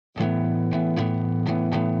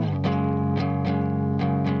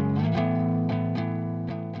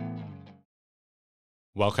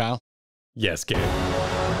Well, Kyle? Yes, Garrett.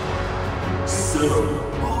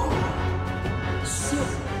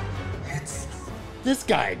 It's This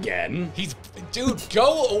guy again. dude,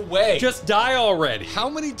 go away. Just die already. How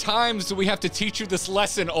many times do we have to teach you this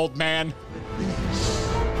lesson, old man?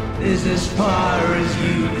 Is as far as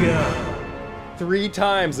you go. 3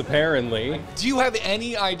 times, apparently. Do you have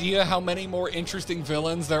any idea how many more interesting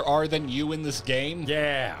villains there are than you in this game?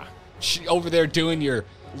 Yeah. Over there doing your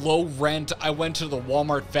low rent, I went to the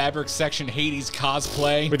Walmart fabric section Hades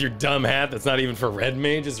cosplay. With your dumb hat that's not even for red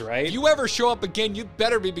mages, right? If you ever show up again, you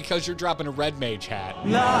better be because you're dropping a red mage hat.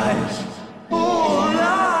 Lies! All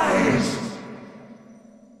lies!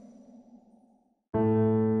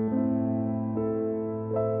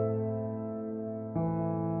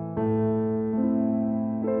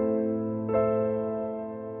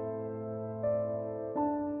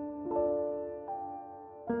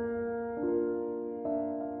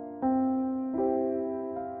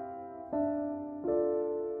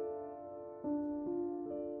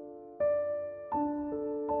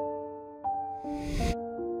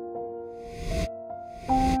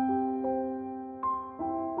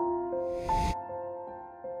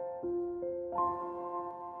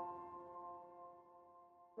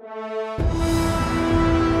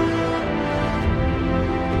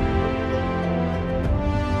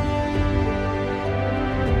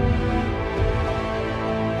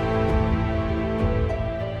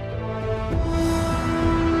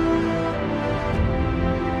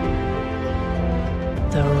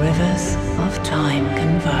 The rivers of time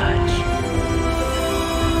converge.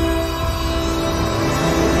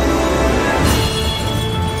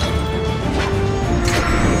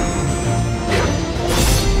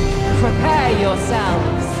 Prepare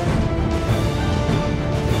yourselves.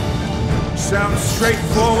 Sounds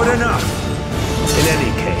straightforward enough. In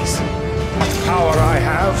any case, what power I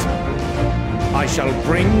have, I shall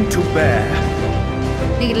bring to bear.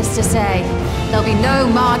 Needless to say, there'll be no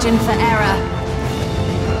margin for error.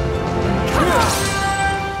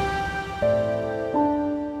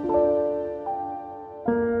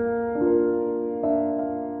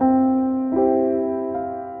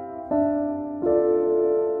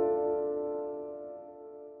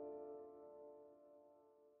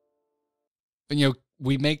 You know,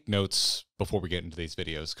 we make notes before we get into these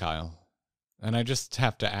videos, Kyle. And I just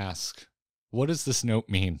have to ask, what does this note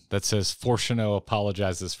mean that says Fortuno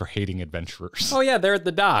apologizes for hating adventurers? Oh yeah, they're at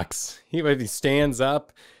the docks. He stands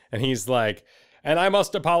up and he's like, and I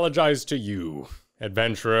must apologize to you,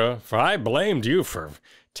 adventurer, for I blamed you for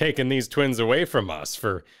taking these twins away from us,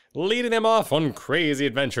 for leading them off on crazy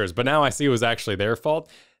adventures. But now I see it was actually their fault.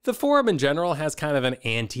 The forum in general has kind of an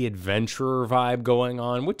anti-adventurer vibe going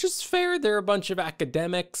on, which is fair. They're a bunch of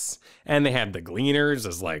academics, and they have the gleaners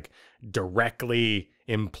as like directly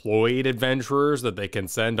employed adventurers that they can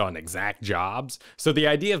send on exact jobs. So the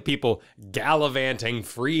idea of people gallivanting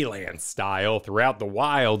freelance style throughout the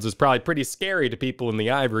wilds is probably pretty scary to people in the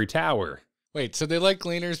Ivory Tower. Wait, so they like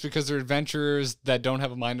gleaners because they're adventurers that don't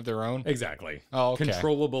have a mind of their own? Exactly. Oh, okay.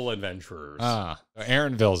 Controllable adventurers.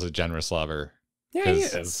 Aaronville's a generous lover. Yeah, he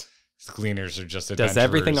is. Gleaners are just adventurers. Does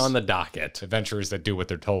everything on the docket. Adventurers that do what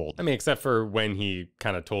they're told. I mean, except for when he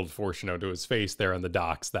kind of told Fortuno to his face there on the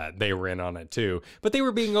docks that they were in on it too. But they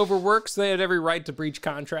were being overworked, so they had every right to breach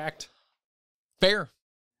contract. Fair.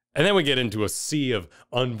 And then we get into a sea of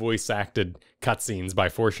unvoice acted cutscenes by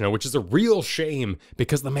Fortuno, which is a real shame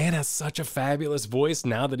because the man has such a fabulous voice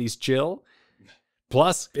now that he's chill.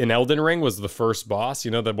 Plus, in Elden Ring was the first boss,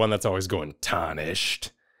 you know, the one that's always going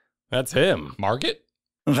tarnished. That's him. Margit?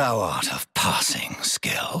 Thou art of passing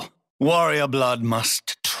skill. Warrior blood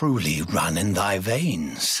must truly run in thy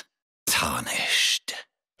veins. Tarnished.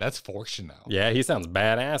 That's Fortuno. Yeah, he sounds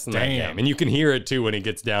badass in that Damn. game. And you can hear it too when he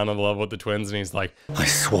gets down on the level with the twins and he's like, I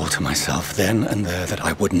swore to myself then and there that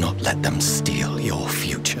I would not let them steal your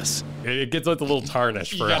futures. it gets like a little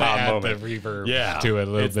tarnished for You a gotta hot add moment. the reverb Yeah, to it,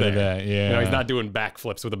 a little it's bit of there. that. Yeah. You know, he's not doing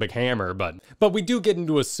backflips with a big hammer, but we do get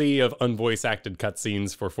into a sea of unvoice acted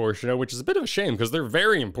cutscenes for Fortuno, which is a bit of a shame because they're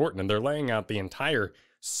very important and they're laying out the entire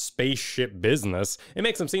spaceship business. It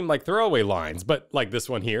makes them seem like throwaway lines, but like this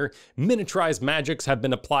one here, miniaturized magics have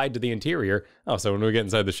been applied to the interior. Oh, so when we get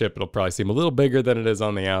inside the ship, it'll probably seem a little bigger than it is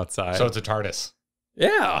on the outside. So it's a TARDIS.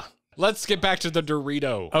 Yeah. Let's get back to the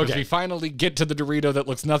Dorito. Because Okay. we finally get to the Dorito that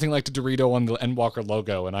looks nothing like the Dorito on the Endwalker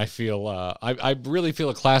logo, and I feel, I really feel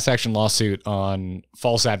a class action lawsuit on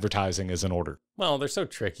false advertising is in order. Well, they're so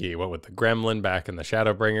tricky. What with the gremlin back in the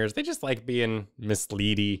Shadowbringers, they just like being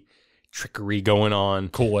misleady, trickery going on.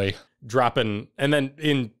 Coy. Dropping, and then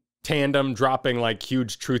in tandem dropping like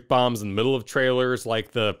huge truth bombs in the middle of trailers,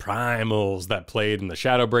 like the primals that played in the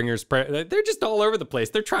Shadowbringers. They're just all over the place.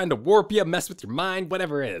 They're trying to warp you, mess with your mind,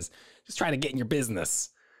 whatever it is. Just trying to get in your business.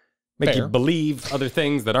 Make you believe other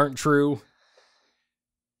things that aren't true.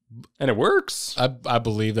 And it works. I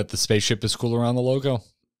believe that the spaceship is cooler on the logo.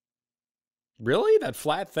 Really? That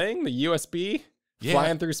flat thing? The USB? Yeah.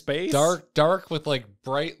 Flying through space? Dark with like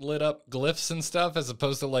bright lit up glyphs and stuff, as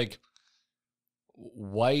opposed to like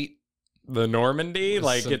white. The Normandy?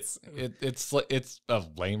 Like it's a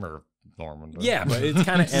lamer Normandy. Yeah, but it's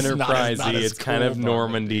kind of enterprisey. not as It's kind cool of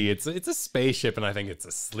Normandy. It's a spaceship, and I think it's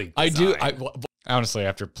a sleek design. Honestly,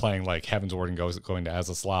 after playing like Heaven's Ward and going to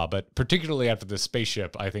Azazla, but particularly after this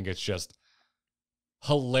spaceship, I think it's just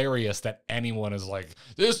hilarious that anyone is like,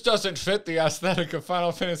 this doesn't fit the aesthetic of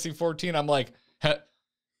Final Fantasy XIV. I'm like,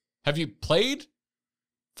 have you played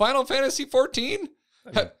Final Fantasy XIV?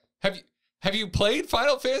 Have you played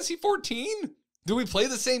Final Fantasy XIV? Do we play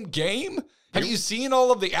the same game? Have you seen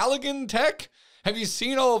all of the Allegan tech? Have you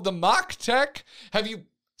seen all of the Mach tech? Have you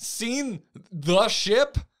seen the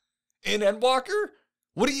ship in Endwalker?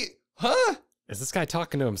 What do you... Huh? Is this guy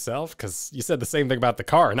talking to himself? Because you said the same thing about the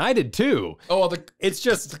car, and I did too. Oh, well, it's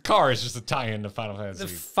just... The car is just a tie-in to Final Fantasy.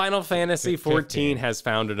 Final Fantasy XIV has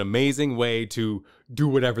found an amazing way to do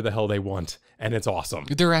whatever the hell they want, and it's awesome.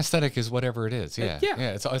 Their aesthetic is whatever it is. Yeah.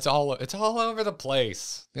 Yeah. It's all over the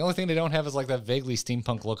place. The only thing they don't have is like that vaguely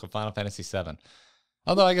steampunk look of Final Fantasy VII.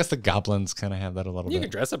 Although I guess the goblins kind of have that a little bit. You can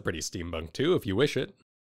dress up pretty steampunk too if you wish it.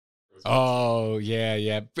 Oh,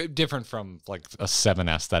 yeah. Different from like a 7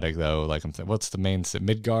 aesthetic though. Like what's the main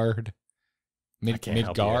Midgard?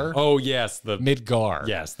 Midgar? Oh, yes, the Midgar.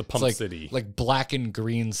 Yes, the Pump City. Like black and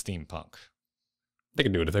green steampunk. They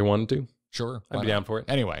can do it if they wanted to. Sure. I'd be down for it.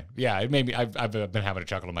 Anyway, yeah, it made me I've been having a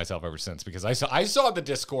chuckle to myself ever since because I saw the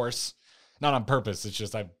discourse, not on purpose. It's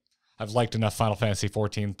just I've liked enough Final Fantasy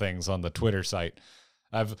XIV things on the Twitter site.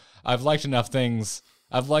 I've liked enough things.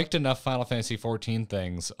 I've liked enough Final Fantasy XIV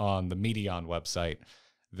things on the Medion website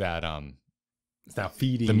that it's now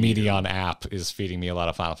feeding the Medion app is feeding me a lot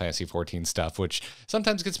of Final Fantasy XIV stuff, which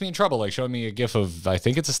sometimes gets me in trouble. Like showing me a gif of I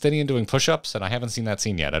think it's Estinian doing push-ups, and I haven't seen that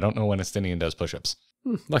scene yet. I don't know when Estinian does push-ups.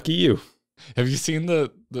 Lucky you. Have you seen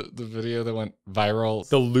the video that went viral?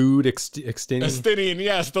 The lewd Estinian? Estinian,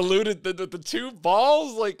 yes. The lewd, the two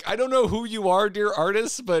balls. Like, I don't know who you are, dear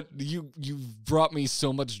artist, but you've brought me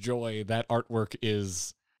so much joy. That artwork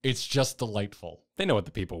it's just delightful. They know what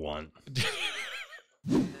the people want.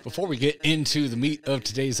 Before we get into the meat of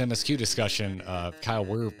today's MSQ discussion, Kyle,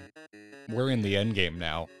 we're in the end game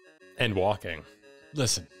now. And walking.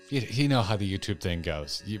 Listen, you know how the YouTube thing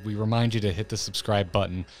goes. We remind you to hit the subscribe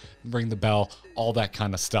button, ring the bell, all that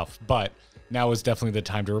kind of stuff. But now is definitely the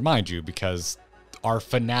time to remind you because our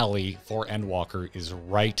finale for Endwalker is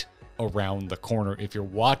right around the corner. If you're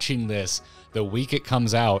watching this the week it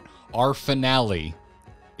comes out, our finale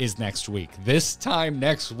is next week. This time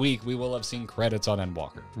next week, we will have seen credits on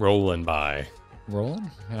Endwalker. Rolling by. Rolling?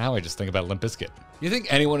 And now I just think about Limp Bizkit. You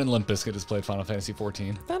think anyone in Limp Bizkit has played Final Fantasy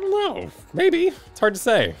XIV? I don't know. Maybe. It's hard to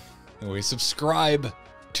say. Anyway, subscribe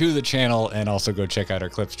to the channel and also go check out our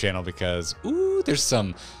Clips channel because, there's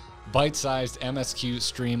some bite-sized MSQ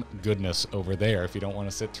stream goodness over there. If you don't want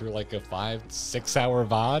to sit through like a 5-6 hour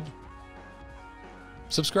VOD,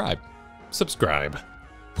 subscribe.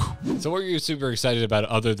 So what are you super excited about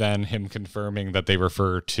other than him confirming that they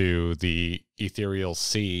refer to the Ethereal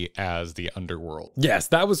Sea as the Underworld? Yes,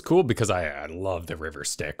 that was cool because I love the river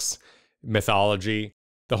Styx. Mythology,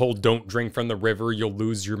 the whole don't drink from the river, you'll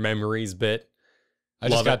lose your memories bit. I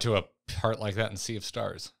just got to a part like that in Sea of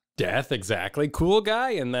Stars. Death, exactly. Cool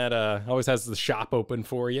guy, and that always has the shop open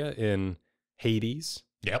for you in Hades.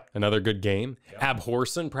 Yep. Another good game. Yep.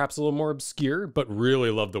 Abhorsen, perhaps a little more obscure, but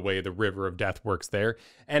really love the way the River of Death works there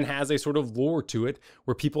and has a sort of lore to it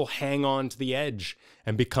where people hang on to the edge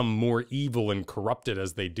and become more evil and corrupted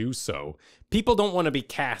as they do so. People don't want to be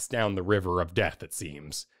cast down the River of Death, it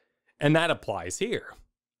seems. And that applies here.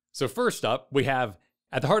 So first up, we have,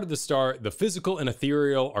 at the heart of the star, the physical and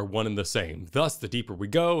ethereal are one and the same. Thus, the deeper we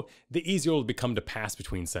go, the easier it will become to pass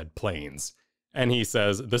between said planes. And he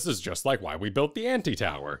says, this is just like why we built the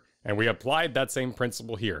anti-tower. And we applied that same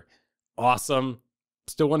principle here. Awesome.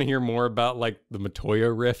 Still want to hear more about like the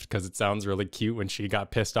Matoya rift because it sounds really cute when she got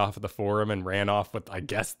pissed off at the forum and ran off with, I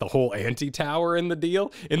guess, the whole anti-tower in the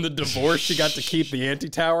deal. In the divorce, she got to keep the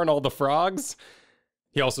anti-tower and all the frogs.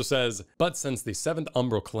 He also says, but since the 7th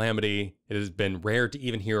Umbral Calamity, it has been rare to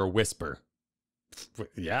even hear a whisper.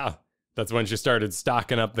 Yeah, that's when she started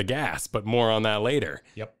stocking up the gas, but more on that later.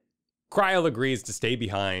 Yep. Kryl agrees to stay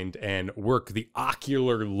behind and work the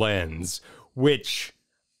ocular lens, which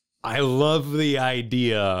I love the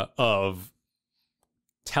idea of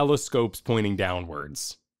telescopes pointing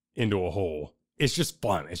downwards into a hole. It's just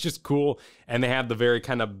fun. It's just cool. And they have the very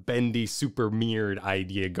kind of bendy, super mirrored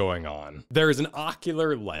idea going on. There's an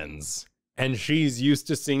ocular lens, and she's used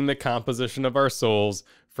to seeing the composition of our souls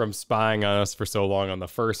from spying on us for so long on the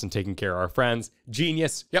first and taking care of our friends.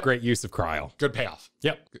 Genius. Yep. Great use of Cryle. Good payoff.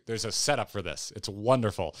 Yep. There's a setup for this. It's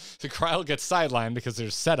wonderful. So Cryle gets sidelined because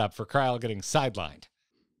there's setup for Cryle getting sidelined.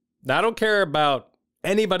 Now, I don't care about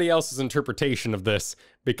anybody else's interpretation of this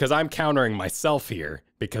because I'm countering myself here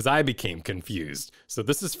because I became confused. So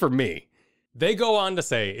this is for me. They go on to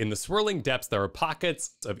say, in the swirling depths, there are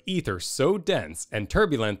pockets of ether so dense and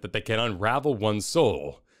turbulent that they can unravel one's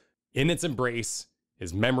soul. In its embrace,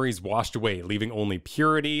 his memories washed away, leaving only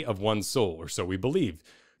purity of one's soul, or so we believe.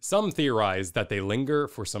 Some theorize that they linger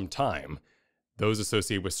for some time. Those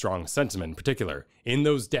associated with strong sentiment in particular. In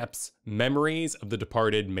those depths, memories of the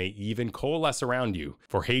departed may even coalesce around you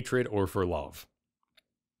for hatred or for love.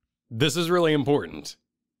 This is really important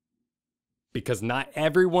because not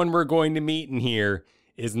everyone we're going to meet in here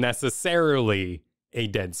is necessarily a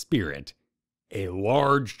dead spirit. A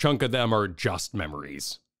large chunk of them are just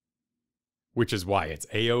memories, which is why it's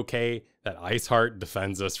a-okay that Iceheart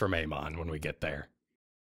defends us from Amon when we get there.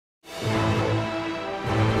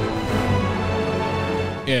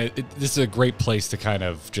 Yeah, this is a great place to kind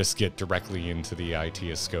of just get directly into the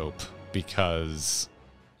Aitiascope because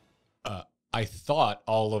I thought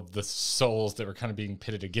all of the souls that were kind of being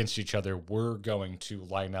pitted against each other were going to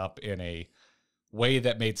line up in a way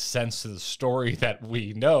that made sense to the story that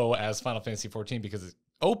we know as Final Fantasy XIV, because it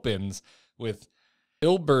opens with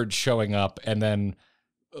Ilberd showing up and then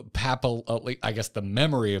I guess the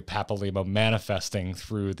memory of Papalimo manifesting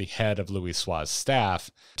through the head of Louisoix's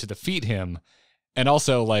staff to defeat him. And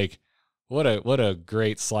also, like, what a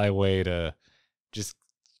great sly way to just,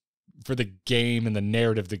 for the game and the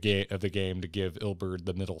narrative of the game to give Ilberd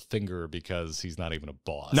the middle finger because he's not even a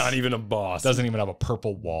boss. Not even a boss. Doesn't even have a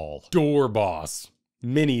purple wall. Door boss.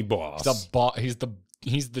 Mini boss.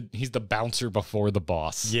 He's the bouncer before the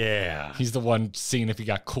boss. Yeah. He's the one seeing if he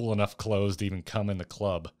got cool enough clothes to even come in the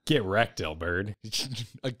club. Get wrecked, Ilberd.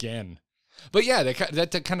 Again. But yeah,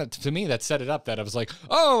 that kind of, to me, that set it up that I was like,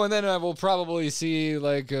 oh, and then I will probably see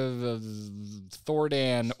like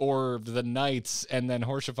Thordan or the Knights and then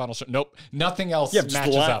Horsha Final Show. Nope, nothing else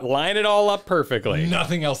matches up. Line it all up perfectly.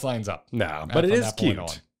 Nothing else lines up. No, but it is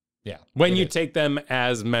cute. Yeah. When you take them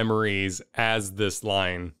as memories, as this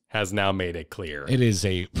line has now made it clear. It is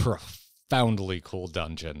a profoundly cool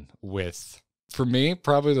dungeon with, for me,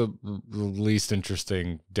 probably the least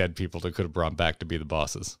interesting dead people that could have brought back to be the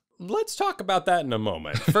bosses. Let's talk about that in a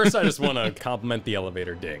moment. First, I just want to compliment the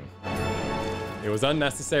elevator ding. It was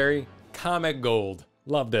unnecessary. Comic gold.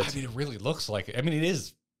 Loved it. I mean, it really looks like it. I mean, it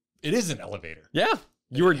is an elevator. Yeah.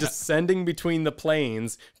 You were descending between the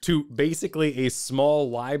planes to basically a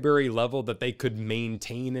small library level that they could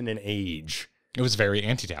maintain in an age. It was very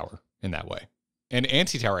Anti-Tower in that way. And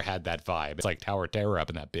Anti-Tower had that vibe. It's like Tower of Terror up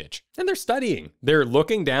in that bitch. And they're studying. They're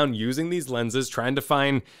looking down, using these lenses, trying to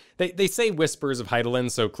find... They say whispers of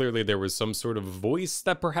Hydaelyn, so clearly there was some sort of voice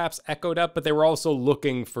that perhaps echoed up, but they were also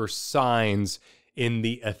looking for signs in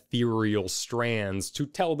the ethereal strands to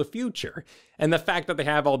tell the future. And the fact that they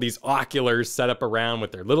have all these oculars set up around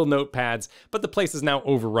with their little notepads, but the place is now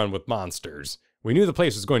overrun with monsters. We knew the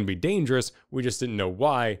place was going to be dangerous, we just didn't know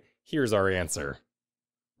why. Here's our answer.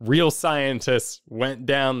 Real scientists went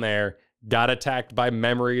down there, got attacked by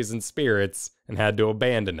memories and spirits, and had to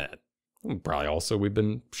abandon it. And probably also we've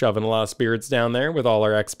been shoving a lot of spirits down there with all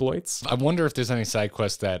our exploits. I wonder if there's any side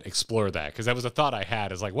quests that explore that, because that was a thought I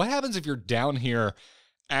had, is like, what happens if you're down here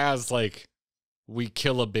as, like, we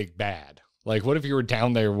kill a big bad? Like, what if you were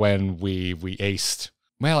down there when we aced?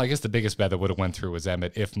 Well, I guess the biggest bad that would have went through was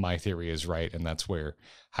Emmett, if my theory is right, and that's where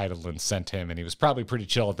Hydaelyn sent him, and he was probably pretty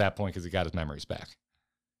chill at that point because he got his memories back.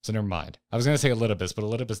 So never mind. I was going to say Elidibus, but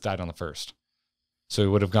Elidibus died on the first. So he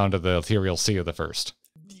would have gone to the ethereal sea of the first.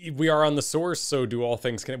 We are on the source, so do all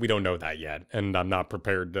things connect? We don't know that yet, and I'm not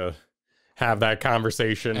prepared to have that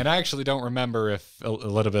conversation. And I actually don't remember if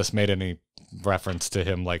Elidibus made any reference to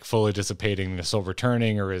him like fully dissipating, the soul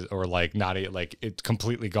returning, or like not, like it's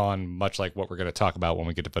completely gone, much like what we're going to talk about when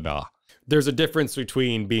we get to Vana. There's a difference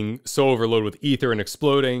between being so overloaded with ether and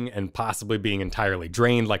exploding and possibly being entirely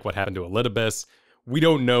drained, like what happened to Elidibus. We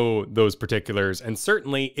don't know those particulars, and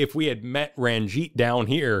certainly if we had met Ranjit down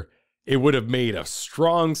here, it would have made a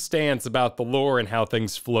strong stance about the lore and how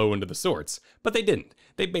things flow into the sorts. But they didn't.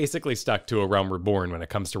 They basically stuck to A Realm Reborn when it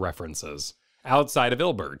comes to references, outside of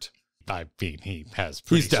Ilberd. I mean, he has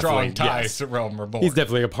pretty strong ties to Realm Reborn. He's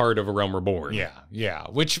definitely a part of A Realm Reborn. Yeah.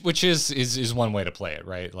 Which is one way to play it,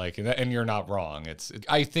 right? Like, and you're not wrong.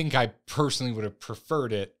 I think I personally would have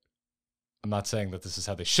preferred it. I'm not saying that this is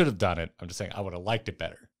how they should have done it. I'm just saying I would have liked it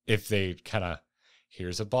better if they kind of,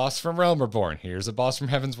 here's a boss from Realm Reborn, here's a boss from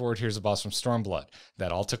Heaven's Ward, here's a boss from Stormblood.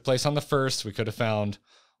 That all took place on the first. We could have found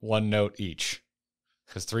one note each.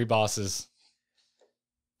 Because 3 bosses,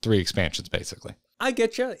 3 expansions, basically. I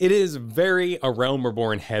get you. It is very A Realm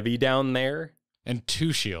Reborn heavy down there. And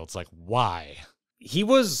 2 shields, like, why? He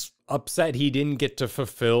was upset he didn't get to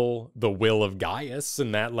fulfill the will of Gaius,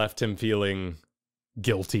 and that left him feeling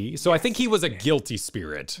guilty. So I think he was a guilty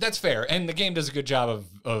spirit. That's fair. And the game does a good job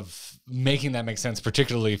of making that make sense,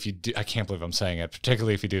 particularly if you do, I can't believe I'm saying it,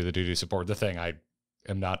 particularly if you do the doo-doo support, the thing I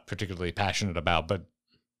am not particularly passionate about, but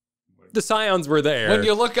the scions were there. When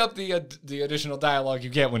you look up the additional dialogue you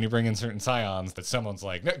get when you bring in certain scions, that someone's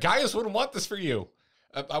like, no, Gaius wouldn't want this for you.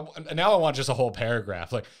 Now I want just a whole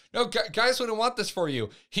paragraph. Like, no, Gaius wouldn't want this for you.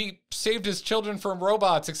 He saved his children from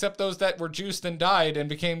robots, except those that were juiced and died and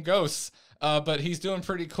became ghosts. But he's doing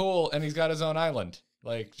pretty cool, and he's got his own island.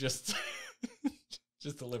 Like, just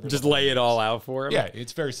deliver. Just lay it all out for him. Yeah,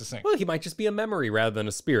 it's very succinct. Well, he might just be a memory rather than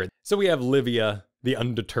a spirit. So we have Livia, the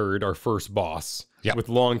Undeterred, our first boss, with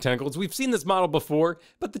long tentacles. We've seen this model before,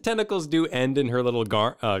 but the tentacles do end in her little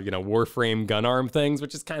Warframe gun arm things,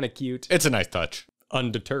 which is kind of cute. It's a nice touch.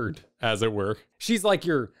 Undeterred, as it were. She's like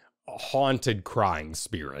your haunted crying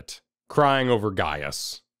spirit, crying over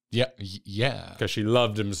Gaius. Yeah. Because she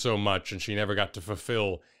loved him so much, and she never got to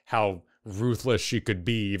fulfill how ruthless she could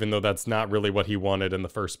be, even though that's not really what he wanted in the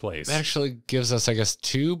first place. That actually gives us, I guess,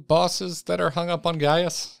 2 bosses that are hung up on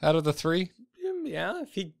Gaius out of the 3. Yeah,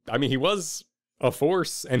 he was a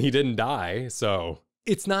force, and he didn't die, so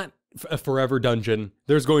it's not a forever dungeon.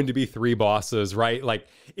 There's going to be 3 bosses, right? Like,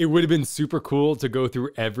 it would have been super cool to go through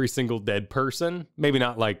every single dead person. Maybe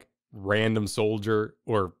not like random soldier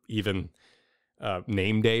or even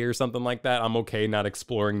name day or something like that. I'm okay not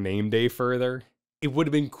exploring name day further. It would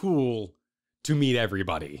have been cool to meet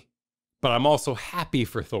everybody. But I'm also happy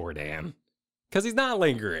for Thordan, because he's not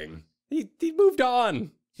lingering. He moved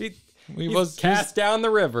on. He was cast down the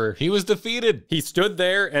river. He was defeated. He stood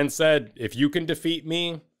there and said, if you can defeat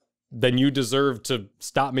me, then you deserve to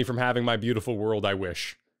stop me from having my beautiful world I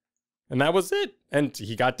wish. And that was it. And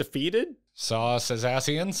he got defeated. Saw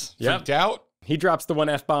Sazassians, freaked out. He drops the one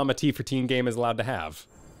F-bomb a T for Teen game is allowed to have.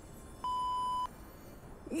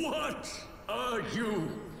 What are you?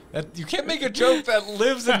 You can't make a joke that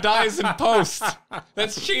lives and dies in post.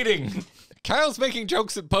 That's cheating. Kyle's making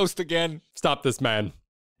jokes in post again. Stop this, man.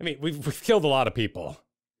 I mean, we've killed a lot of people.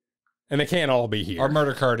 And they can't all be here. Our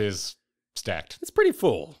murder card is stacked. It's pretty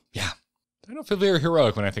full. Yeah. I don't feel very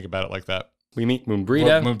heroic when I think about it like that. We meet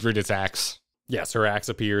Moonbrita. Moonbrita's axe. Yes, her axe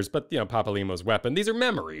appears, but, Papalimo's weapon. These are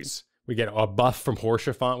memories. We get a buff from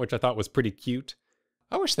Horshaphant, which I thought was pretty cute.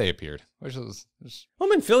 I wish they appeared. Well,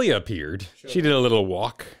 Minfilia appeared. Sure. She did a little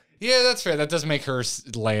walk. Yeah, that's fair. That does make her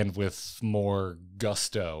land with more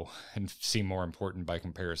gusto and seem more important by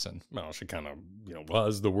comparison. Well, she kind of,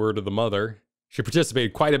 was the word of the mother. She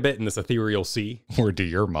participated quite a bit in this ethereal sea. Word to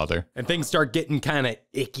your mother. And things start getting kind of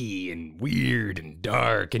icky and weird and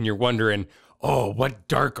dark, and you're wondering, oh, what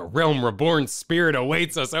dark Realm Reborn spirit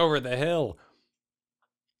awaits us over the hill?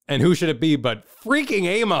 And who should it be but freaking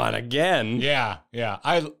Amon again? Yeah.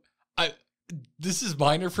 I this is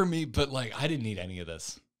minor for me, but I didn't need any of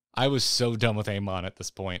this. I was so done with Amon at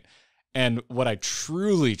this point. And what I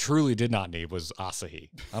truly, truly did not need was Asahi.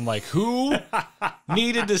 I'm like, who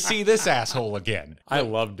needed to see this asshole again? I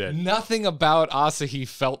loved it. Nothing about Asahi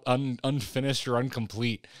felt unfinished or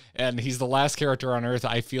incomplete. And he's the last character on Earth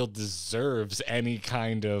I feel deserves any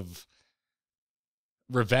kind of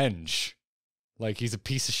revenge. Like, he's a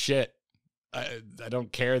piece of shit. I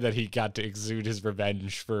don't care that he got to exude his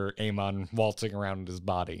revenge for Amon waltzing around in his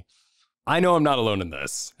body. I know I'm not alone in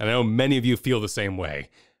this, and I know many of you feel the same way.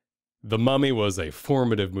 The Mummy was a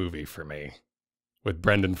formative movie for me, with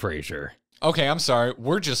Brendan Fraser. Okay, I'm sorry.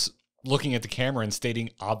 We're just looking at the camera and stating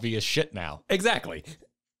obvious shit now. Exactly.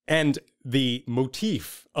 And the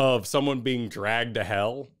motif of someone being dragged to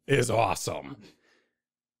hell is awesome.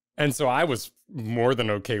 And so I was more than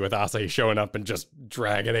okay with Asahi showing up and just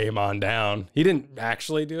dragging Amon down. He didn't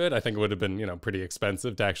actually do it. I think it would have been, pretty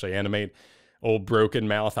expensive to actually animate old broken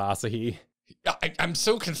mouth Asahi. I'm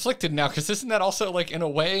so conflicted now, because isn't that also, in a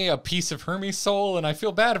way, a piece of Hermes' soul? And I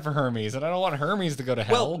feel bad for Hermes, and I don't want Hermes to go to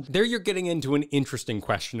hell. Well, there you're getting into an interesting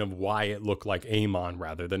question of why it looked like Amon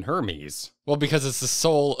rather than Hermes. Well, because it's the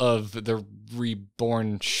soul of the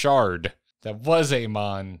reborn shard that was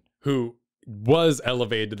Amon. Who was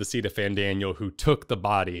elevated to the seat of Fandaniel, who took the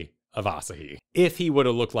body of Asahi. If he would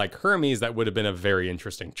have looked like Hermes, that would have been a very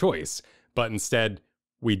interesting choice. But instead,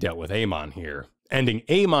 we dealt with Aemon here. Ending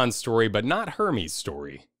Aemon's story, but not Hermes'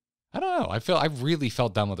 story. I don't know. I really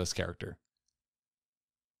felt done with this character.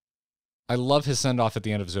 I love his send-off at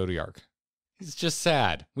the end of Zodiark. He's just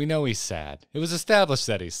sad. We know he's sad. It was established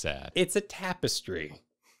that he's sad. It's a tapestry.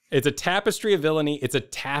 It's a tapestry of villainy. It's a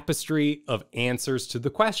tapestry of answers to the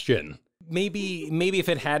question. Maybe if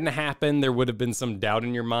it hadn't happened, there would have been some doubt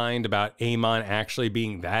in your mind about Aemon actually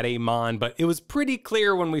being that Aemon, but it was pretty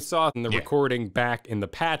clear when we saw in the recording back in the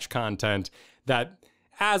patch content that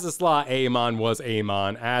Azaslaw Aemon was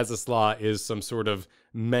Aemon. Azaslaw is some sort of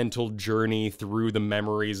mental journey through the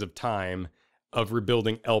memories of time of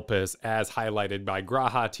rebuilding Elpis, as highlighted by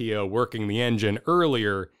Grahatio working the engine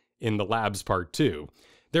earlier in the Labs Part 2.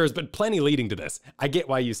 There has been plenty leading to this. I get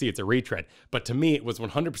why you see it's a retread, but to me, it was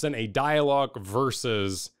 100% a dialogue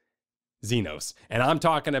versus Xenos. And I'm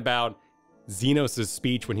talking about Xenos'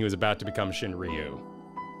 speech when he was about to become Shinryu.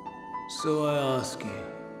 So I ask you,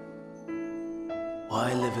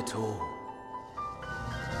 why live at all?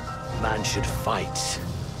 Man should fight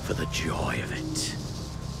for the joy of it.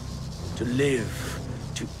 To live,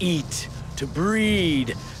 to eat, to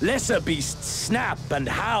breed. Lesser beasts snap and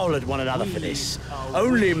howl at one another for this.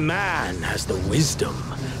 Only man has the wisdom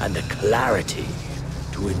and the clarity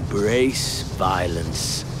to embrace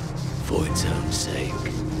violence for its own sake.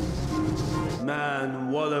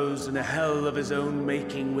 Man wallows in a hell of his own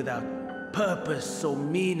making without purpose or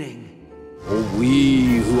meaning. Or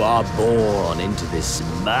we who are born into this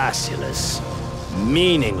merciless,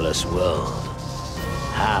 meaningless world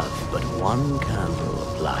have but one candle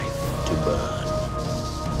of life to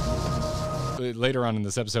burn. Later on in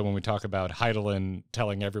this episode, when we talk about Hydaelyn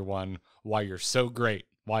telling everyone why you're so great,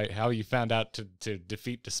 how you found out to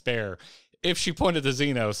defeat despair, if she pointed to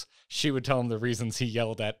Xenos, she would tell him the reasons he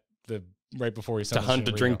yelled at right before he summoned To hunt, Shinryu.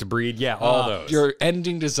 to drink, to breed. Yeah, all those. Your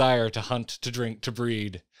ending desire to hunt, to drink, to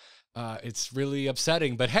breed. It's really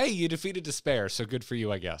upsetting, but hey, you defeated despair, so good for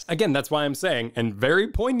you, I guess. Again, that's why I'm saying, and very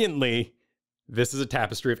poignantly, this is a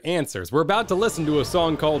tapestry of answers. We're about to listen to a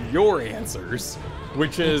song called Your Answers,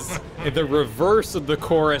 which is the reverse of the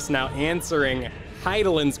chorus, now answering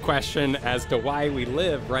Hydaelyn's question as to why we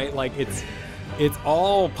live, right? Like, it's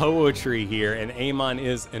all poetry here, and Aemon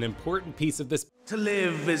is an important piece of this. To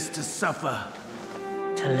live is to suffer.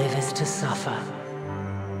 To live is to suffer.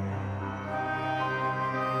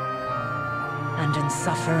 And in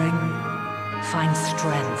suffering, find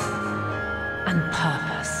strength and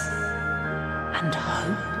purpose and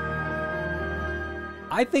hope.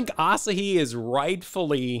 I think Asahi is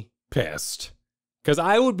rightfully pissed. Because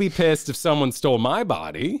I would be pissed if someone stole my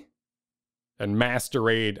body and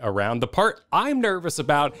masquerade around. The part I'm nervous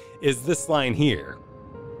about is this line here.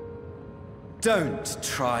 Don't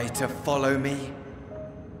try to follow me.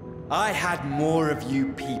 I had more of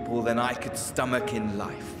you people than I could stomach in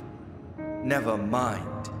life. Never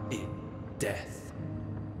mind in death.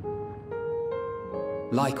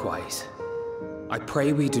 Likewise, I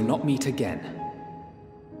pray we do not meet again.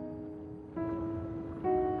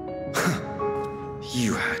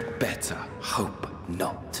 You had better hope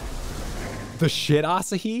not. The shit,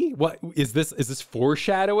 Asahi? What is this? Is this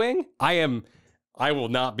foreshadowing? I will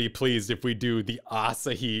not be pleased if we do the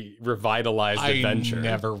Asahi revitalized adventure. I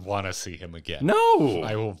never want to see him again.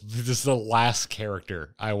 No! This is the last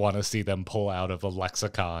character I want to see them pull out of a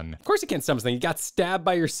lexicon. Of course you can't stomach something. You got stabbed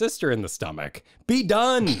by your sister in the stomach. Be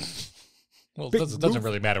done! Well, it doesn't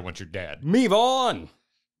really matter once you're dead. Move on!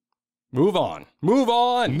 Move on. Move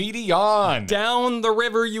on! Meaty on! Down the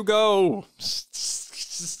river you go!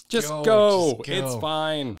 Just go. It's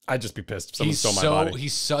fine. I'd just be pissed if someone stole my body.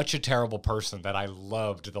 He's such a terrible person that I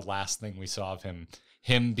loved the last thing we saw of him.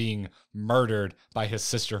 Him being murdered by his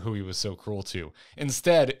sister, who he was so cruel to.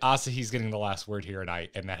 Instead, Asahi's getting the last word here,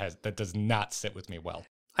 and that does not sit with me well.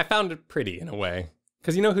 I found it pretty in a way.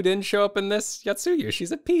 Because you know who didn't show up in this? Yatsuya.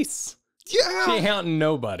 She's at peace. Yeah. She ain't haunting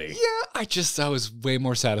nobody. Yeah. I was way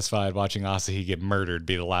more satisfied watching Asahi get murdered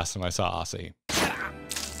be the last time I saw Asahi.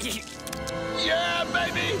 Yeah,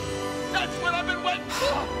 baby! That's what I've been waiting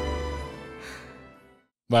for!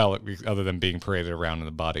 Well, other than being paraded around in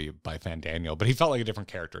the body by Fandaniel, but he felt like a different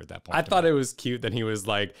character at that point. I thought it was cute that he was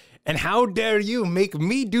like, and how dare you make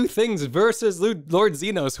me do things versus Lord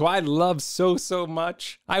Xenos, who I love so, so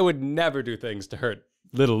much. I would never do things to hurt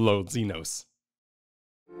little Lord Xenos.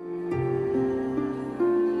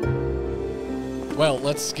 Well,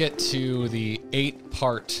 let's get to the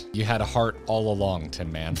 8-part You Had a Heart All Along,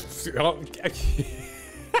 Tin Man.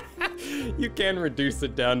 You can reduce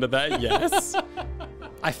it down to that, yes.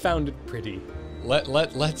 I found it pretty.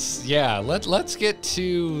 Let's get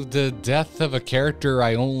to the death of a character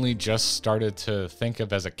I only just started to think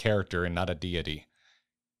of as a character and not a deity,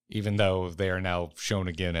 even though they are now shown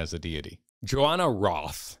again as a deity. Joanna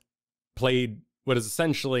Roth played what is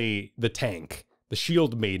essentially the tank, the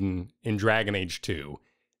Shield Maiden in Dragon Age 2,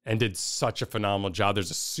 and did such a phenomenal job. There's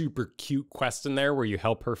a super cute quest in there where you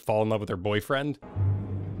help her fall in love with her boyfriend.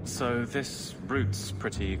 So this route's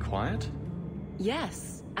pretty quiet?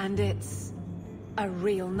 Yes, and it's a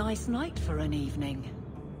real nice night for an evening.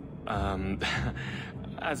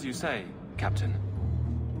 As you say, Captain.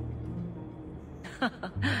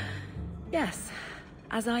 Yes,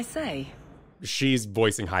 as I say. She's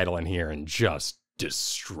voicing Heidelin here and just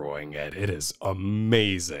destroying it. It is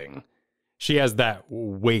amazing. She has that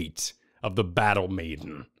weight of the Battle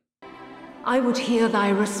Maiden. I would hear thy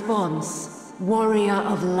response, warrior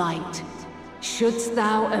of light. Shouldst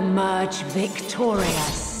thou emerge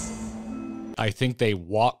victorious? I think they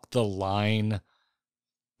walk the line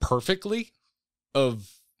perfectly of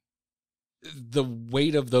the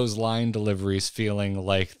weight of those line deliveries feeling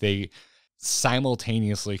like they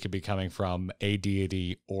simultaneously could be coming from a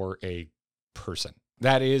deity or a person.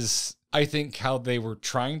 That is, I think, how they were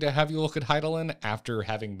trying to have you look at Heidelin after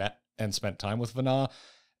having met and spent time with Vana,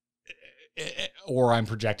 or I'm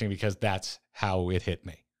projecting because that's how it hit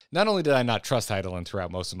me. Not only did I not trust Heidelin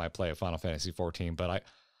throughout most of my play of Final Fantasy XIV, but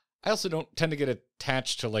I also don't tend to get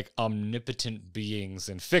attached to like omnipotent beings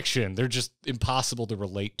in fiction. They're just impossible to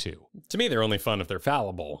relate to. To me, they're only fun if they're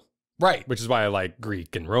fallible. Right. Which is why I like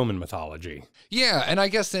Greek and Roman mythology. Yeah, and I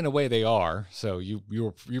guess in a way they are. So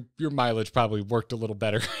your mileage probably worked a little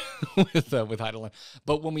better with Heidelin.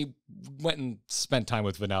 But when we went and spent time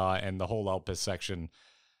with Vana and the whole Elpis section,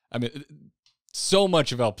 I mean, so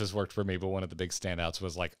much of Elpis worked for me, but one of the big standouts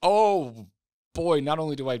was like, oh boy, not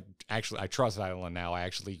only do I trust Heidelin now, I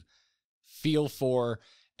actually feel for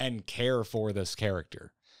and care for this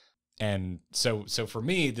character. And so for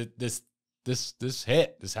me, this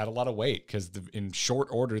had a lot of weight because in short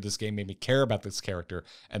order, this game made me care about this character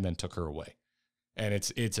and then took her away. And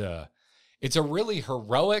it's a really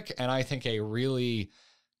heroic and I think a really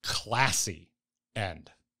classy end.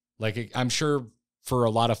 Like I'm sure for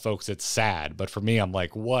a lot of folks it's sad, but for me, I'm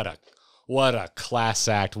like, what a class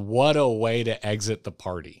act. What a way to exit the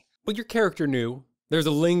party. Well, your character knew. There's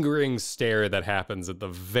a lingering stare that happens at the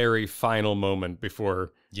very final moment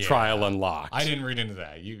before trial unlocked. I didn't read into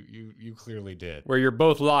that. You clearly did. Where you're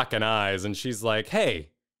both locking eyes and she's like,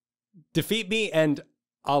 hey, defeat me and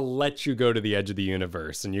I'll let you go to the edge of the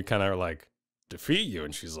universe. And you kind of are like, defeat you?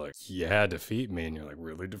 And she's like, yeah, defeat me. And you're like,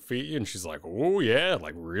 really defeat you? And she's like, oh yeah,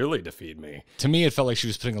 like really defeat me. To me, it felt like she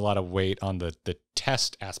was putting a lot of weight on the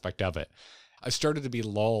test aspect of it. I started to be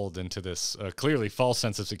lulled into this clearly false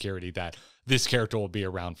sense of security that this character will be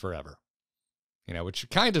around forever. You know, which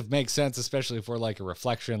kind of makes sense, especially for like a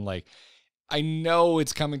reflection. Like, I know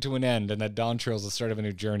it's coming to an end and that Dawn Trail is the start of a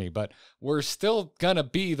new journey, but we're still gonna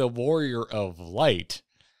be the warrior of light.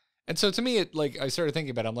 And so to me, I started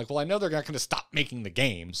thinking about it. I'm like, well, I know they're not going to stop making the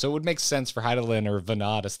game. So it would make sense for Heidelin or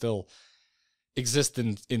Vana to still exist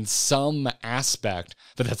in some aspect,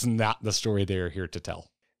 but that's not the story they're here to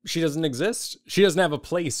tell. She doesn't exist. She doesn't have a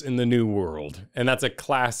place in the new world. And that's a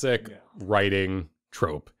classic writing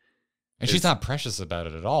trope. And she's not precious about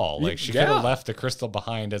it at all. Like, she could have left the crystal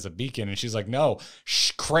behind as a beacon. And she's like, no,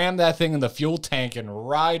 cram that thing in the fuel tank and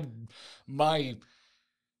ride my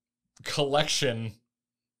collection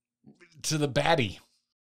to the baddie.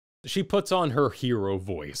 She puts on her hero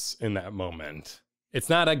voice in that moment. It's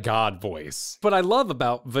not a god voice. What I love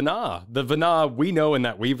about Vana, the Vana we know and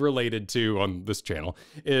that we've related to on this channel,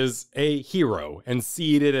 is a hero and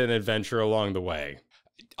seeded an adventure along the way.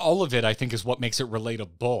 All of it, I think, is what makes it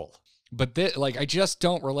relatable. But I just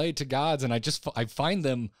don't relate to gods, and I find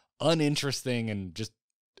them uninteresting and just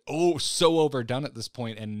so overdone at this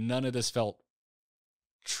point, and none of this felt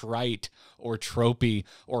trite or tropey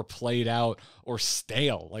or played out or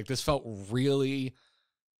stale. Like, this felt really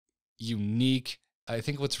unique. I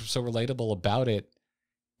think what's so relatable about it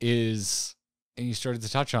is, and you started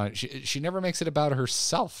to touch on it, she never makes it about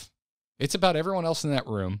herself. It's about everyone else in that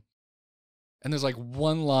room. And there's like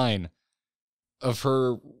one line of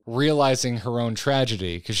her realizing her own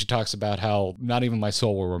tragedy, because she talks about how not even my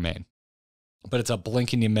soul will remain. But it's a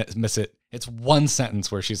blink and you miss it. It's one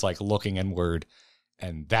sentence where she's like looking inward,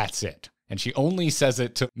 and that's it. And she only says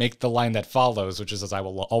it to make the line that follows, which is, I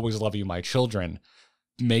will always love you, my children,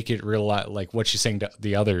 make it real, like what she's saying to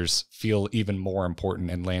the others feel even more important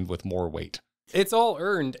and land with more weight. It's all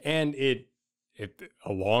earned, and it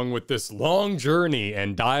along with this long journey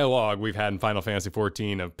and dialogue we've had in Final Fantasy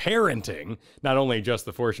XIV of parenting, not only just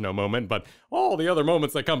the Fortuno moment, but all the other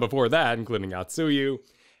moments that come before that, including Atsuyu,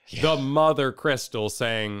 the Mothercrystal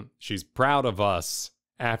saying she's proud of us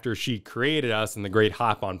after she created us in the great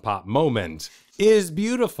hop on pop moment is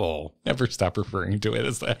beautiful. Never stop referring to it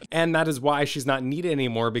as that. And that is why she's not needed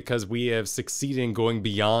anymore, because we have succeeded in going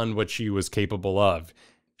beyond what she was capable of.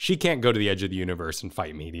 She can't go to the edge of the universe and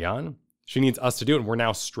fight Medion. She needs us to do it, and we're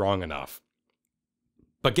now strong enough.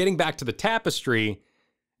 But getting back to the tapestry,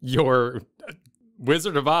 your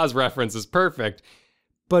Wizard of Oz reference is perfect,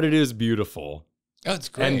 but it is beautiful. Oh, it's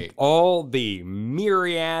great. And all the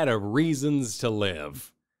myriad of reasons to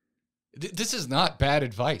live. This is not bad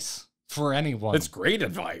advice for anyone. It's great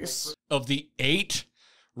advice. Of the 8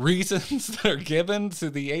 reasons that are given to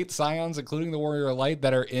the 8 Scions, including the Warrior of Light,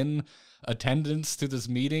 that are in attendance to this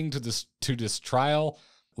meeting, to this trial,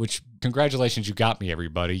 which, congratulations, you got me,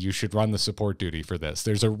 everybody. You should run the support duty for this.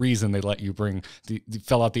 There's a reason they let you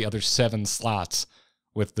fill out the other 7 slots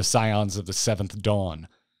with the Scions of the 7th Dawn.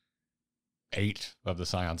 8 of the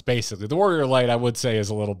Scions, basically. The Warrior of Light, I would say, is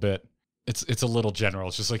a little bit, it's a little general.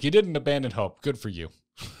 It's just like, you didn't abandon hope. Good for you.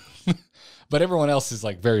 But everyone else is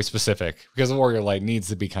like very specific, because the Warrior of Light needs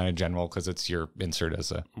to be kind of general because it's your insert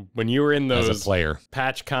as a when you were in those player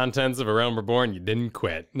patch contents of A Realm Reborn, you didn't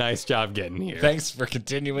quit. Nice job getting here. Thanks for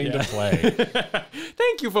continuing to play.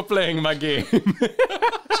 Thank you for playing my game.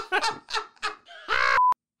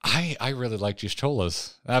 I really like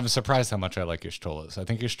Y'shtolas. I'm surprised how much I like Y'shtolas. I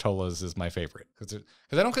think Y'shtolas is my favorite because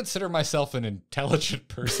I don't consider myself an intelligent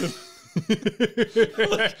person.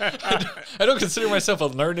 I don't consider myself a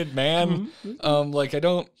learned man. I'm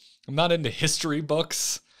not into history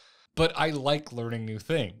books, but I like learning new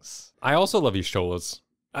things. I also love Y'shtolas.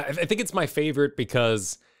 I think it's my favorite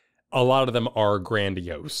because a lot of them are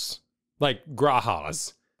grandiose. Like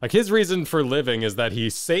Graha's. Like, his reason for living is that he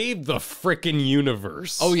saved the frickin'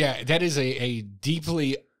 universe. Oh yeah, that is a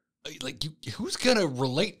deeply, like, who's gonna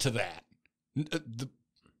relate to that?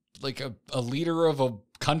 A leader of a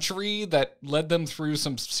country that led them through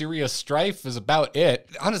some serious strife is about it.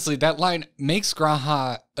 Honestly, that line makes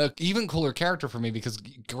Graha an even cooler character for me, because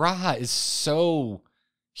Graha is so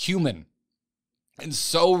human and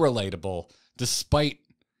so relatable, despite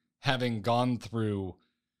having gone through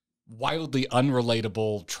wildly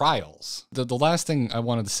unrelatable trials. The last thing I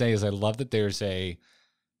wanted to say is I love that there's a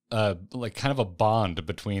kind of a bond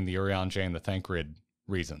between the Urianger and the Thancred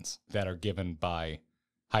reasons that are given by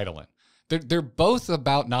Hydaelyn. They're both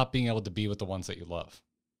about not being able to be with the ones that you love,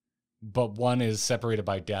 but one is separated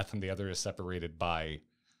by death and the other is separated by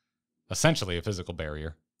essentially a physical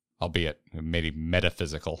barrier, albeit maybe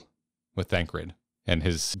metaphysical, with Thancred and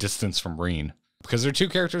his distance from Reen. Because they're 2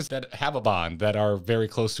 characters that have a bond, that are very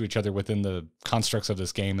close to each other within the constructs of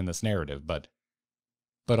this game and this narrative, but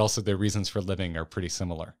also their reasons for living are pretty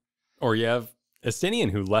similar. Or you have Estinian,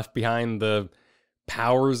 who left behind the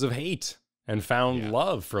powers of hate and found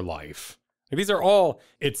love for life. Like, these are all,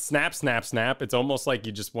 it's snap, snap, snap. It's almost like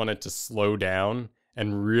you just want it to slow down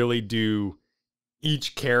and really do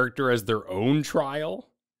each character as their own trial,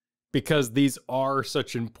 because these are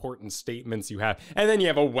such important statements you have. And then you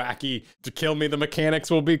have a wacky, to kill me, the mechanics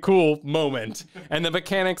will be cool moment. And the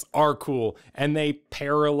mechanics are cool. And they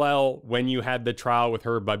parallel when you had the trial with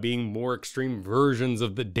her by being more extreme versions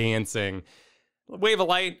of the dancing. Wave of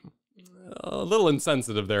Light, a little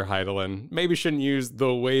insensitive there, Hydaelyn. Maybe shouldn't use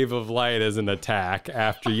the Wave of Light as an attack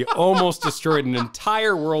after you almost destroyed an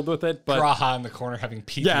entire world with it. But Graha in the corner having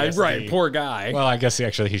PTSD. Yeah, right. Poor guy. Well, I guess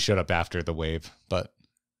he showed up after the wave, but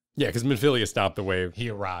yeah, because Minfilia stopped the wave. He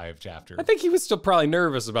arrived after. I think he was still probably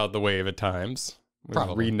nervous about the wave at times.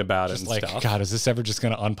 Probably reading about just it and like, stuff. God, is this ever just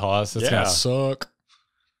going to unpause? It's going to suck.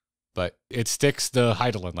 But it sticks the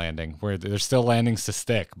Hydaelyn landing, where there's still landings to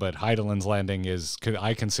stick, but Hydaelyn's landing is,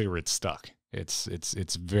 I consider it stuck. It's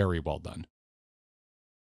very well done.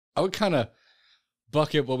 I would kind of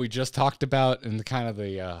bucket what we just talked about and kind of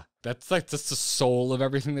that's the soul of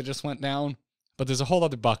everything that just went down. But there's a whole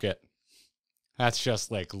other bucket. That's just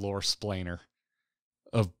like lore splainer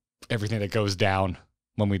of everything that goes down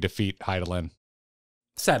when we defeat Hydaelyn.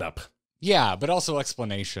 Setup. Yeah, but also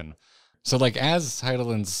explanation. So like, as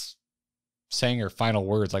Hydaelyn's saying her final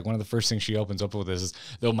words, like one of the first things she opens up with is,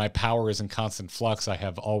 though my power is in constant flux, I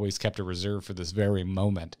have always kept a reserve for this very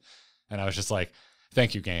moment. And I was just like,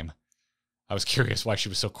 thank you, game. I was curious why she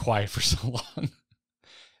was so quiet for so long.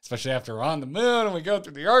 Especially after we're on the moon and we go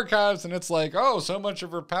through the archives and it's like, oh, so much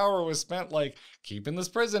of her power was spent like keeping this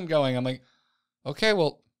prison going. I'm like, okay,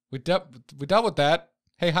 well, we dealt with that.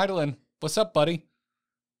 Hey, Hydaelyn, what's up, buddy?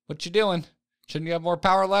 What you doing? Shouldn't you have more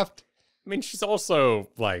power left? I mean, she's also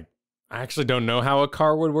like, I actually don't know how a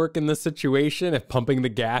car would work in this situation, if pumping the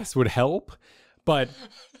gas would help, but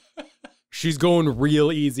she's going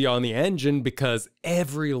real easy on the engine because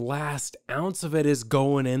every last ounce of it is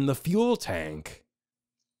going in the fuel tank.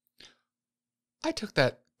 I took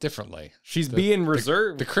that differently. She's being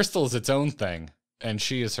reserved. The crystal is its own thing, and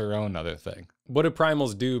she is her own other thing. What do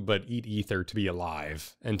primals do but eat ether to be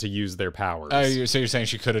alive and to use their powers? So you're saying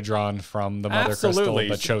she could have drawn from the Mothercrystal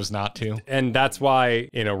but chose not to? And that's why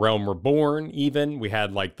in A Realm Reborn, even, we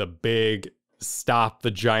had like the big stop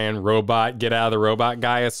the giant robot, get out of the robot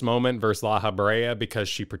Gaius moment versus La Habrea, because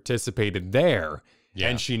she participated there. Yeah.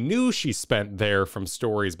 And she knew she spent there from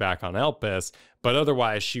stories back on Elpis, but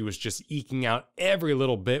otherwise she was just eking out every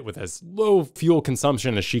little bit with as low fuel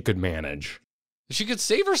consumption as she could manage. She could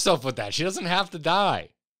save herself with that. She doesn't have to die.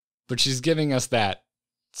 But she's giving us that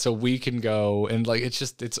so we can go and like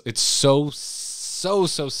it's so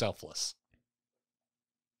selfless.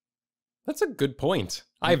 That's a good point.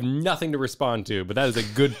 I have nothing to respond to, but that is a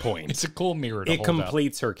good point. It's a cool mirror to It hold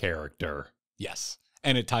completes up. her character. Yes.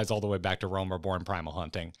 And it ties all the way back to Realm Reborn primal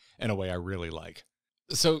hunting in a way I really like.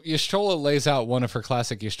 So Y'shtola lays out one of her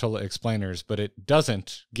classic Y'shtola explainers, but it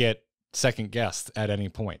doesn't get second guessed at any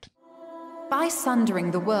point. By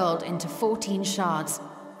sundering the world into 14 shards,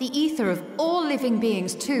 the ether of all living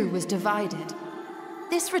beings too was divided.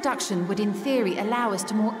 This reduction would in theory allow us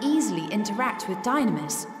to more easily interact with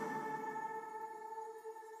Dynamis.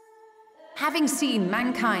 Having seen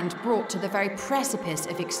mankind brought to the very precipice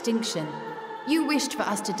of extinction, you wished for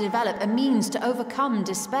us to develop a means to overcome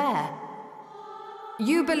despair.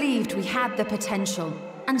 You believed we had the potential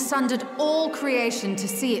and sundered all creation to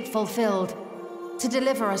see it fulfilled, to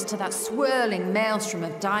deliver us to that swirling maelstrom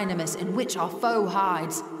of Dynamis in which our foe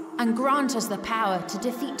hides, and grant us the power to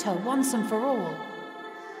defeat her once and for all.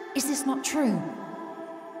 Is this not true?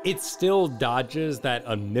 It still dodges that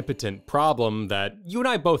omnipotent problem that you and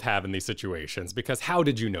I both have in these situations, because how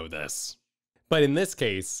did you know this? But in this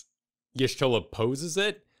case, Y'shtola poses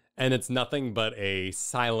it, and it's nothing but a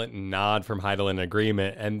silent nod from Heidel in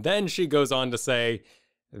agreement, and then she goes on to say,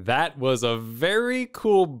 that was a very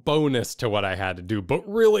cool bonus to what I had to do, but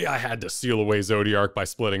really I had to seal away Zodiark by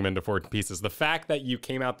splitting him into 4 pieces. The fact that you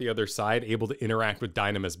came out the other side able to interact with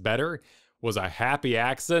Dynamis better was a happy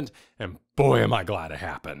accident, and boy am I glad it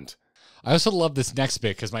happened. I also love this next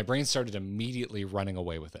bit because my brain started immediately running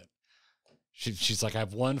away with it. She's like, I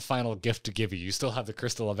have one final gift to give you. You still have the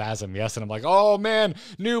Crystal of Azim, yes? And I'm like, oh man,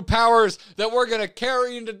 new powers that we're going to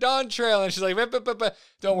carry into Dawn Trail. And she's like,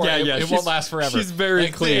 don't worry, it won't last forever. She's very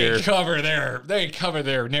clear. They cover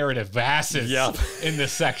their narrative asses in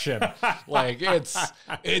this section. Like,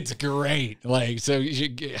 it's great. Like, so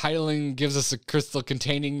Heideling gives us a crystal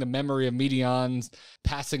containing the memory of Meteons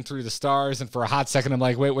passing through the stars. And for a hot second, I'm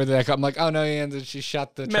like, wait, where did that come? I'm like, oh no, yeah, she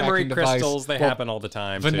shot the memory tracking crystals. device. They happen all the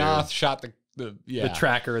time. Vanoth too. shot the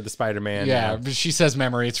tracker, the Spider-Man. Yeah, but she says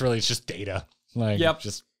memory. It's just data. Like,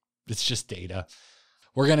 it's just data.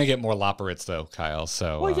 We're gonna get more Loporits though, Kyle.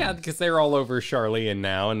 So, well, yeah, because they're all over Charlian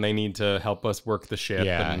now, and they need to help us work the ship.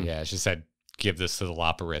 Yeah. She said, "Give this to the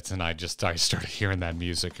Loporits," and I started hearing that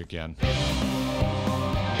music again.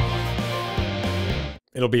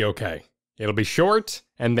 It'll be okay. It'll be short,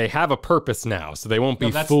 and they have a purpose now, so they won't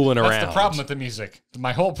be fooling around. That's the problem with the music.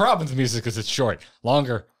 My whole problem with the music is it's short.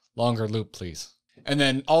 Longer loop, please. And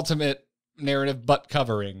then ultimate narrative butt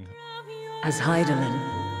covering. As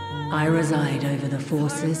Heidelin, I reside over the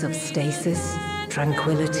forces of stasis,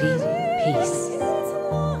 tranquility, peace.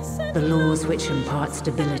 The laws which impart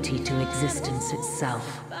stability to existence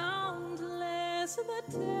itself.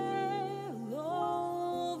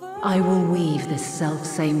 I will weave this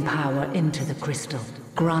self-same power into the crystal,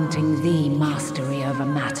 granting thee mastery over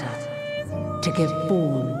matter, to give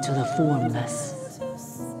form to the formless.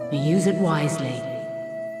 Use it wisely,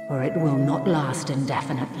 or it will not last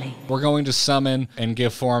indefinitely. We're going to summon and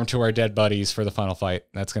give form to our dead buddies for the final fight.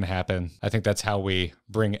 That's going to happen. I think that's how we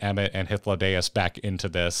bring Emmett and Hythlodaeus back into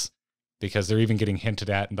this, because they're even getting hinted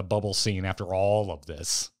at in the bubble scene after all of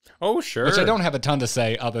this. Oh, sure. Which I don't have a ton to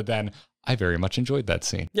say other than I very much enjoyed that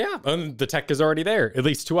scene. Yeah, the tech is already there, at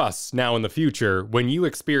least to us, now in the future. When you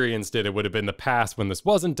experienced it, it would have been the past when this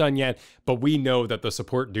wasn't done yet, but we know that the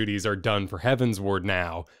support duties are done for Heavensward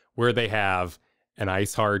now, where they have an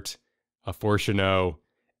Iceheart, a Fortuno,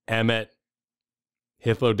 Emmett,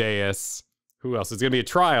 Hythlodaeus. Who else? It's going to be a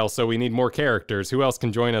trial, so we need more characters. Who else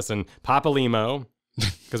can join us? And Papalimo,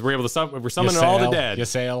 because we're able to we're summoning all the dead.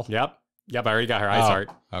 Ysael. Yep, I already got her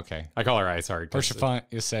Iceheart. Okay. I call her Iceheart. Persephone,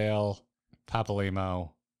 Ysael, Papalimo,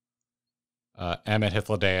 Emmett,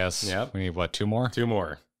 Hythlodaeus. Yep. We need what, 2 more? 2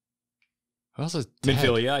 more. Who else is dead?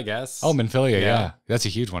 Minfilia, I guess. Oh, Minfilia, yeah. That's a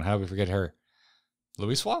huge one. How did we forget her?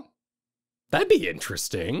 Louiswa? That'd be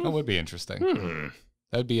interesting. That would be interesting.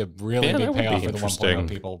 That would be a really big that would be payoff for the 1.0 interesting.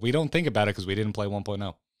 people. We don't think about it because we didn't play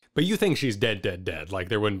 1.0. But you think she's dead. Like,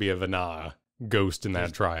 there wouldn't be a Vana ghost in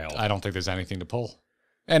that trial. I don't think there's anything to pull.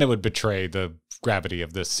 And it would betray the gravity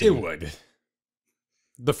of this scene. It would.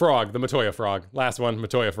 The frog, the Matoya frog. Last one,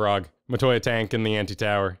 Matoya frog. Matoya tank in the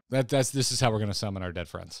anti-tower. This is how we're going to summon our dead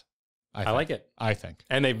friends. I like it. I think.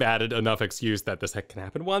 And they've added enough excuse that this can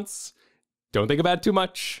happen once. Don't think about it too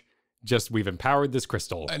much. Just, we've empowered this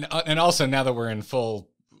crystal. And also, now that we're in full,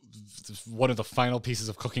 one of the final pieces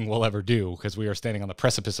of cooking we'll ever do, because we are standing on the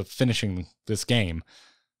precipice of finishing this game,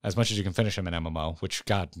 as much as you can finish them in MMO, which,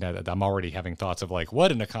 God, I'm already having thoughts of, like,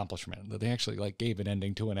 what an accomplishment that they actually, like, gave an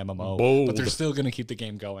ending to an MMO. Bold. But they're still going to keep the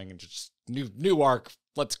game going and just new arc.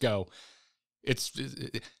 Let's go.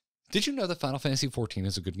 Did you know that Final Fantasy XIV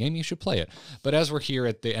is a good game? You should play it. But as we're here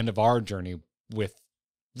at the end of our journey with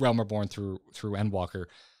Realm Reborn through Endwalker,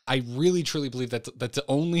 I really, truly believe that that's the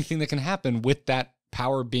only thing that can happen with that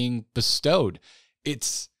power being bestowed.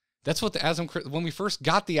 That's what when we first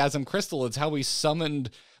got the Asm Crystal, it's how we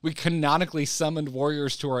canonically summoned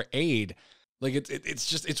warriors to our aid. Like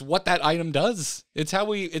it's what that item does. It's the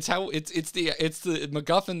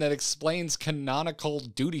MacGuffin that explains canonical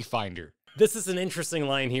duty finder. This is an interesting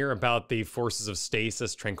line here about the forces of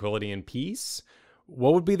stasis, tranquility, and peace.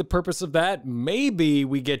 What would be the purpose of that? Maybe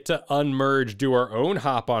we get to unmerge, do our own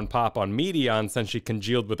hop-on pop-on Medion since she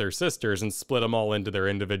congealed with her sisters and split them all into their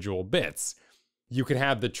individual bits. You can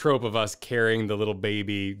have the trope of us carrying the little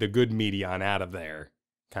baby, the good Medion, out of there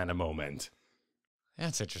kind of moment.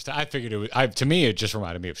 That's interesting. I figured to me, it just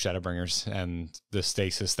reminded me of Shadowbringers and the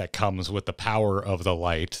stasis that comes with the power of the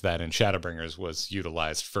light that in Shadowbringers was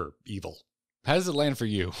utilized for evil. How does it land for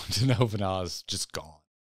you to know Vanna's just gone?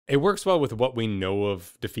 It works well with what we know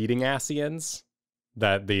of defeating Ascians,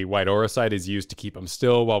 that the White Auracite is used to keep them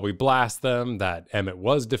still while we blast them, that Emmett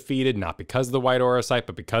was defeated, not because of the White Auracite,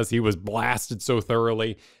 but because he was blasted so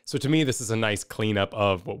thoroughly. So to me, this is a nice cleanup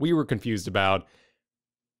of what we were confused about.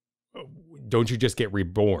 Don't you just get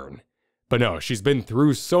reborn? But no, she's been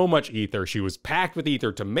through so much ether. She was packed with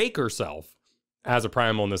ether to make herself as a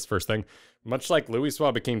primal in this first thing. Much like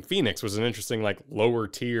Louiswa became Phoenix was an interesting, like, lower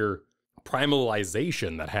tier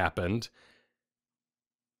primalization that happened.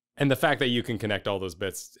 And the fact that you can connect all those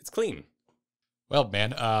bits, it's clean. Well,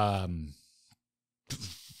 man,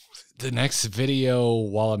 the next video,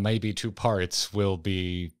 while it may be 2 parts, will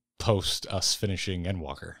be post us finishing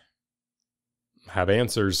Endwalker. Have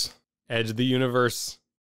answers. Edge of the universe.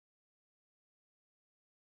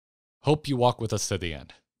 Hope you walk with us to the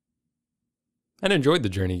end. And enjoyed the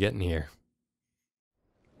journey getting here.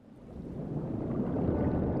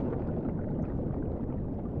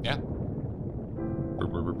 Yeah.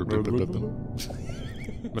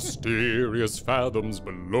 Mysterious fathoms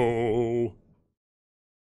below.